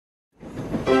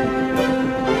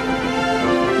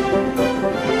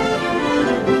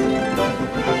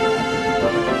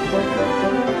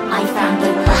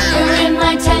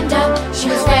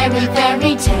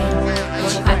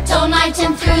night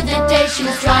and through the day she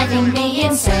was driving me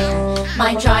insane.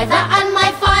 My driver and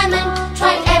my fireman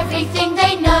tried everything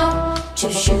they know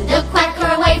to shoo the quacker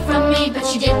away from me, but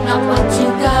she did not want to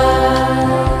go.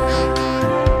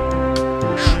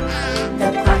 The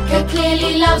quacker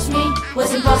clearly loves me,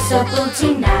 was impossible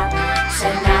to nab. So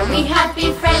now we have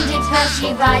befriended her,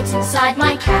 she rides inside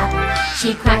my cab.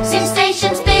 She quacks in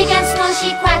stations big and small,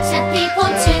 she quacks at people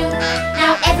too.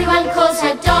 Now everyone calls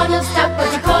her Donald Duck, but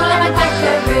I call her my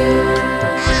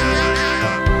quackaroo.